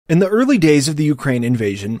In the early days of the Ukraine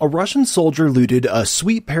invasion, a Russian soldier looted a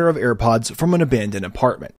sweet pair of AirPods from an abandoned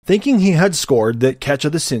apartment. Thinking he had scored the catch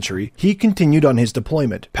of the century, he continued on his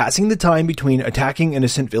deployment, passing the time between attacking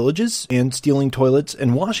innocent villages and stealing toilets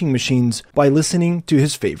and washing machines by listening to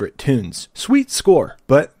his favorite tunes. Sweet score,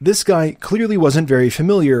 but this guy clearly wasn't very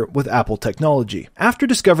familiar with Apple technology. After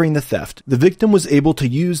discovering the theft, the victim was able to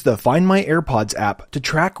use the Find My AirPods app to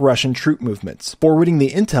track Russian troop movements, forwarding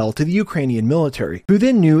the intel to the Ukrainian military, who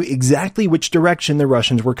then knew exactly which direction the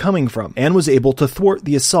Russians were coming from, and was able to thwart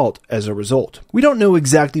the assault as a result. We don't know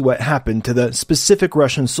exactly what happened to the specific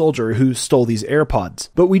Russian soldier who stole these AirPods,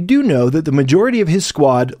 but we do know that the majority of his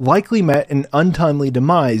squad likely met an untimely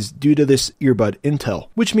demise due to this earbud intel,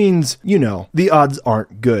 which means, the odds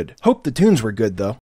aren't good. Hope the tunes were good though.